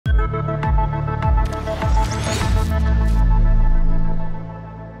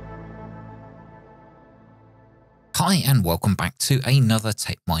Hi and welcome back to another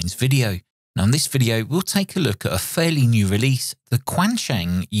Tech Minds video. Now in this video we'll take a look at a fairly new release, the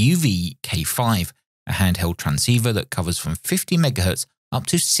Quansheng UV-K5, a handheld transceiver that covers from 50 MHz up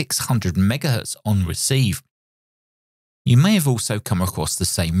to 600 MHz on receive. You may have also come across the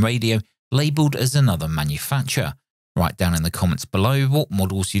same radio labelled as another manufacturer. Write down in the comments below what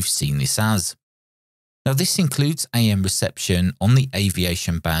models you've seen this as. Now this includes AM reception on the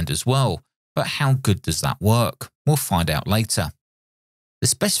aviation band as well, but how good does that work? We'll find out later. The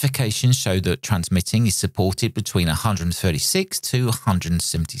specifications show that transmitting is supported between 136 to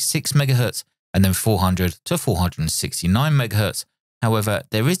 176 MHz and then 400 to 469 MHz. However,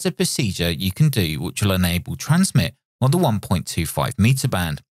 there is a procedure you can do which will enable transmit on the 1.25 meter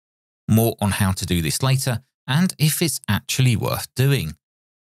band. More on how to do this later and if it's actually worth doing.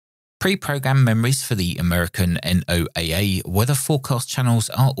 Pre-programmed memories for the American NOAA weather forecast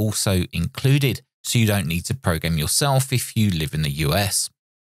channels are also included, so you don't need to program yourself if you live in the US.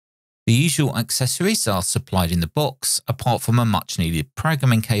 The usual accessories are supplied in the box, apart from a much needed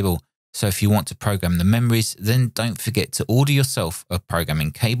programming cable, so if you want to program the memories, then don't forget to order yourself a programming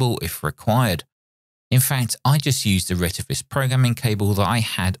cable if required. In fact, I just used the Retrovis programming cable that I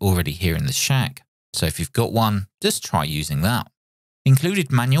had already here in the shack, so if you've got one, just try using that. The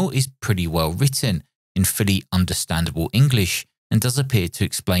included manual is pretty well written in fully understandable English and does appear to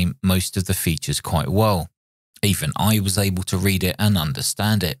explain most of the features quite well. Even I was able to read it and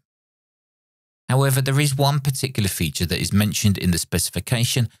understand it. However, there is one particular feature that is mentioned in the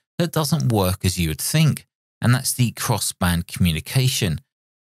specification that doesn't work as you would think, and that's the crossband communication.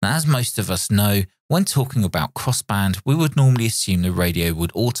 Now, as most of us know, when talking about crossband, we would normally assume the radio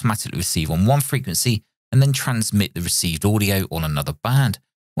would automatically receive on one frequency and then transmit the received audio on another band.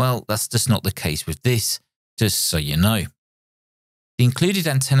 Well, that's just not the case with this, just so you know. The included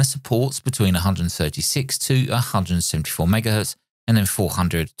antenna supports between 136 to 174 MHz and then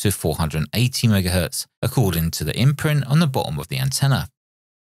 400 to 480 MHz, according to the imprint on the bottom of the antenna.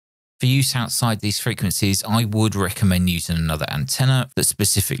 For use outside these frequencies, I would recommend using another antenna that's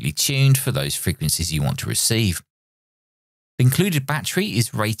specifically tuned for those frequencies you want to receive. The included battery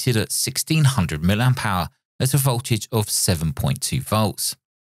is rated at 1600 mAh at a voltage of 7.2 volts.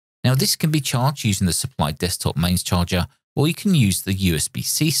 Now this can be charged using the supplied desktop mains charger, or you can use the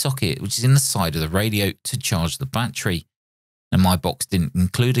USB-C socket which is in the side of the radio to charge the battery. Now my box didn't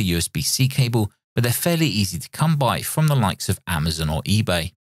include a USB-C cable, but they're fairly easy to come by from the likes of Amazon or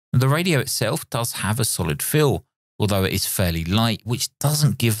eBay. Now, the radio itself does have a solid feel, although it is fairly light, which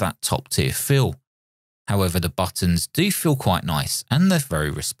doesn't give that top tier feel. However, the buttons do feel quite nice and they're very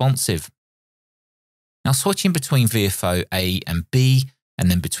responsive. Now switching between VFO A and B and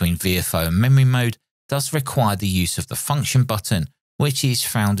then between VFO and memory mode does require the use of the function button, which is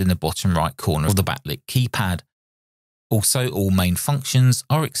found in the bottom right corner of the backlit keypad. Also, all main functions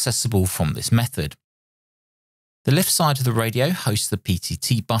are accessible from this method. The left side of the radio hosts the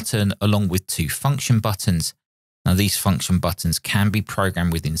PTT button along with two function buttons. Now these function buttons can be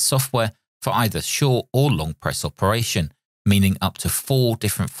programmed within software for either short or long press operation, meaning up to 4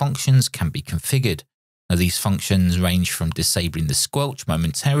 different functions can be configured. Now these functions range from disabling the squelch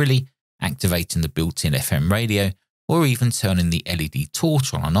momentarily, activating the built-in FM radio, or even turning the LED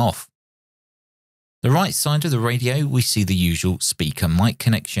torch on and off. The right side of the radio we see the usual speaker mic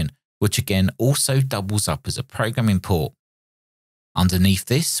connection, which again also doubles up as a programming port. Underneath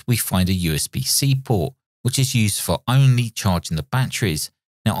this we find a USB-C port, which is used for only charging the batteries.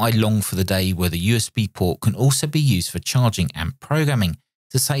 Now I long for the day where the USB port can also be used for charging and programming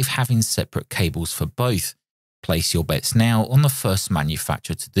to save having separate cables for both. Place your bets now on the first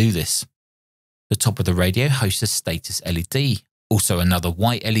manufacturer to do this. The top of the radio hosts a status LED, also another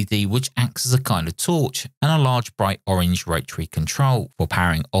white LED which acts as a kind of torch, and a large bright orange rotary control for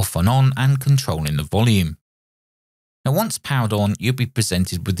powering off and on and controlling the volume. Now once powered on, you'll be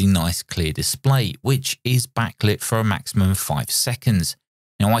presented with the nice clear display, which is backlit for a maximum of 5 seconds.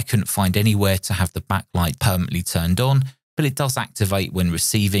 Now I couldn't find anywhere to have the backlight permanently turned on, but it does activate when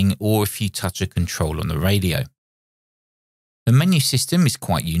receiving or if you touch a control on the radio. The menu system is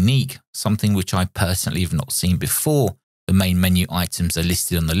quite unique, something which I personally have not seen before. The main menu items are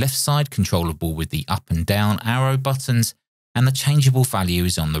listed on the left side, controllable with the up and down arrow buttons, and the changeable value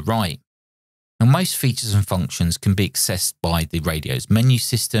is on the right. Now most features and functions can be accessed by the radio's menu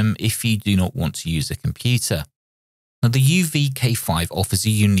system if you do not want to use a computer. Now the UV-K5 offers a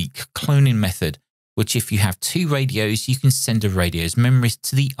unique cloning method, which if you have 2 radios, you can send a radio's memories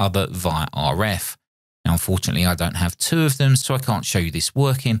to the other via RF. Now unfortunately I don't have 2 of them, so I can't show you this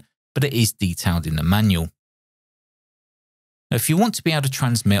working, but it is detailed in the manual. Now, if you want to be able to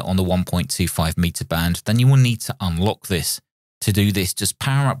transmit on the 1.25 meter band, then you will need to unlock this. To do this, just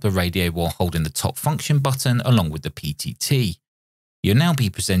power up the radio while holding the top function button along with the PTT. You'll now be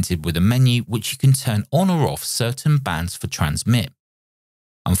presented with a menu which you can turn on or off certain bands for transmit.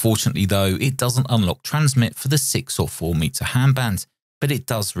 Unfortunately though, it doesn't unlock transmit for the 6 or 4 meter handband, but it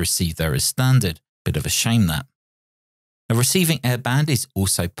does receive there as standard. Bit of a shame that. A receiving airband is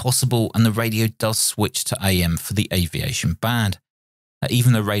also possible, and the radio does switch to AM for the aviation band.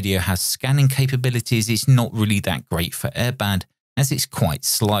 Even though radio has scanning capabilities, it's not really that great for airband as it's quite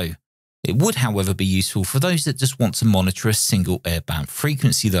slow. It would however be useful for those that just want to monitor a single airband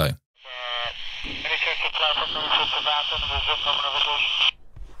frequency though.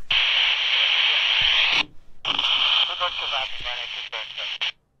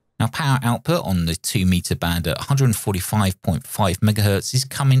 Now, power output on the 2 meter band at 145.5 MHz is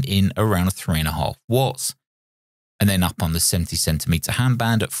coming in around 3.5 watts. And then up on the 70 centimeter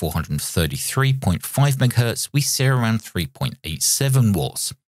handband at 433.5 MHz, we see around 3.87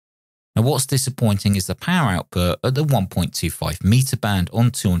 watts. Now, what's disappointing is the power output at the 1.25 meter band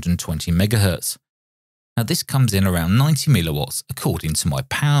on 220 MHz. Now, this comes in around 90 milliwatts according to my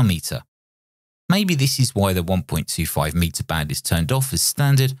power meter. Maybe this is why the 1.25 meter band is turned off as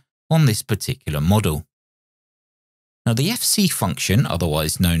standard on this particular model. Now, the FC function,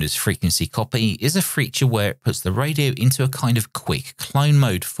 otherwise known as frequency copy, is a feature where it puts the radio into a kind of quick clone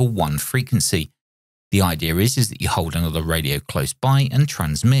mode for one frequency. The idea is that you hold another radio close by and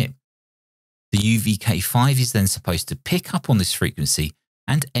transmit. The UV-K5 is then supposed to pick up on this frequency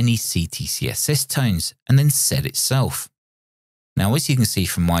and any CTCSS tones and then set itself. Now, as you can see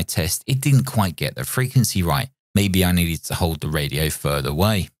from my test, it didn't quite get the frequency right. Maybe I needed to hold the radio further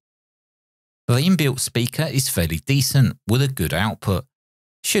away. The inbuilt speaker is fairly decent with a good output.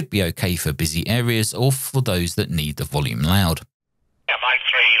 Should be okay for busy areas or for those that need the volume loud. Yeah, Mike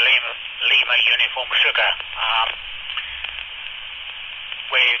 3, Lima Uniform Sugar,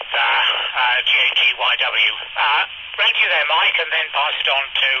 with GAGYW. Radio there, Mike, and then pass it on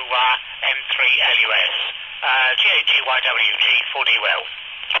to M3 LUS. GAGYW, G4DL.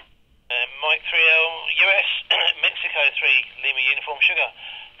 Mike 3L US, Mexico 3, Lima Uniform Sugar.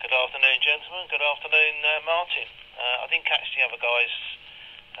 Good afternoon, gentlemen. Good afternoon, Martin. I didn't catch the other guy's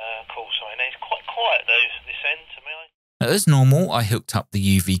call, sorry. Now, it's quite quiet, though, this end, to me. As normal, I hooked up the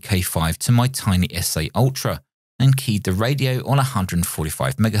UV-K5 to my tiny SA Ultra and keyed the radio on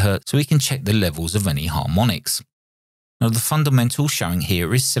 145 MHz so we can check the levels of any harmonics. Now, the fundamental showing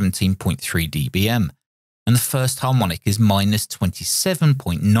here is 17.3 dBm, and the first harmonic is minus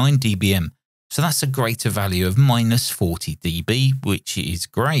 27.9 dBm. So that's a greater value of minus 40 dB, which is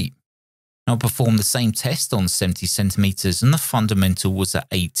great. Now, I performed the same test on 70 centimeters and the fundamental was at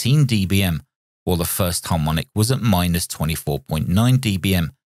 18 dBm, while the first harmonic was at minus 24.9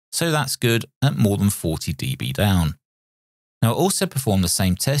 dBm. So that's good at more than 40 dB down. Now, I also performed the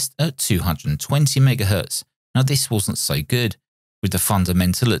same test at 220 MHz. Now, this wasn't so good, with the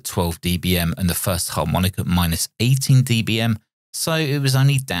fundamental at 12 dBm and the first harmonic at minus 18 dBm. So it was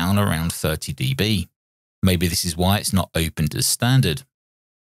only down around 30 dB. Maybe this is why it's not opened as standard.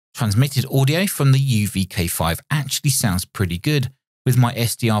 Transmitted audio from the UV-K5 actually sounds pretty good. With my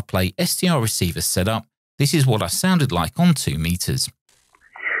SDR Play SDR receiver set up, this is what I sounded like on 2 meters.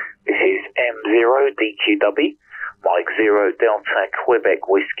 This is M0DQW, Mike 0 Delta Quebec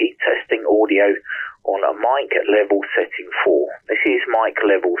Whiskey, testing audio on a mic level setting 4. This is mic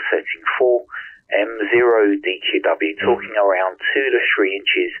level setting 4. M0DQW, talking around 2 to 3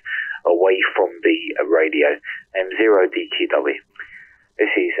 inches away from the radio. M0DQW.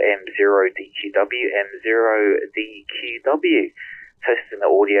 This is M0DQW, M0DQW, testing the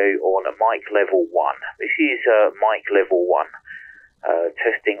audio on mic level 1. This is mic level 1,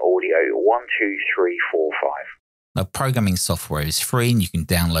 testing audio 1, 2, 3, 4, 5. Now, programming software is free and you can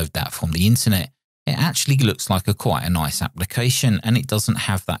download that from the internet. It actually looks like quite a nice application and it doesn't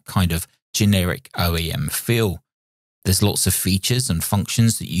have that kind of generic OEM feel. There's lots of features and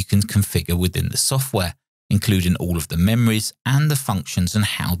functions that you can configure within the software, including all of the memories and the functions and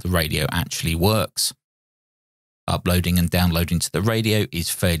how the radio actually works. Uploading and downloading to the radio is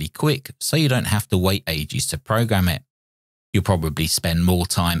fairly quick, so you don't have to wait ages to program it. You'll probably spend more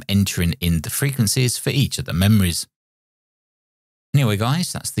time entering in the frequencies for each of the memories. Anyway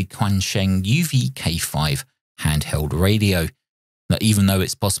guys, that's the Quansheng UV-K5 handheld radio. Now, even though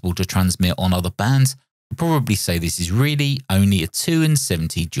it's possible to transmit on other bands, I'd probably say this is really only a 2 and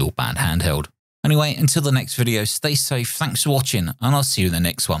 70 dual band handheld. Anyway, until the next video, stay safe, thanks for watching, and I'll see you in the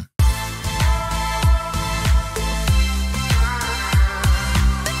next one.